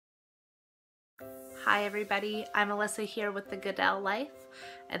Hi everybody, I'm Alyssa here with the Goodell Life,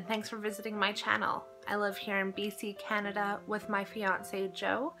 and thanks for visiting my channel. I live here in BC, Canada with my fiance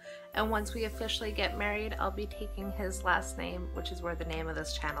Joe, and once we officially get married, I'll be taking his last name, which is where the name of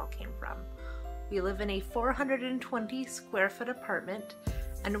this channel came from. We live in a 420 square foot apartment,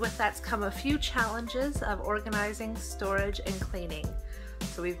 and with that's come a few challenges of organizing, storage, and cleaning.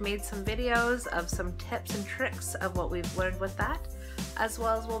 So we've made some videos of some tips and tricks of what we've learned with that, as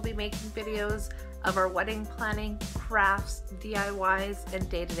well as we'll be making videos of our wedding planning, crafts, DIYs, and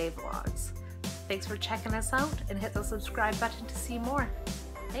day-to-day vlogs. Thanks for checking us out, and hit the subscribe button to see more.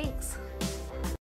 Thanks!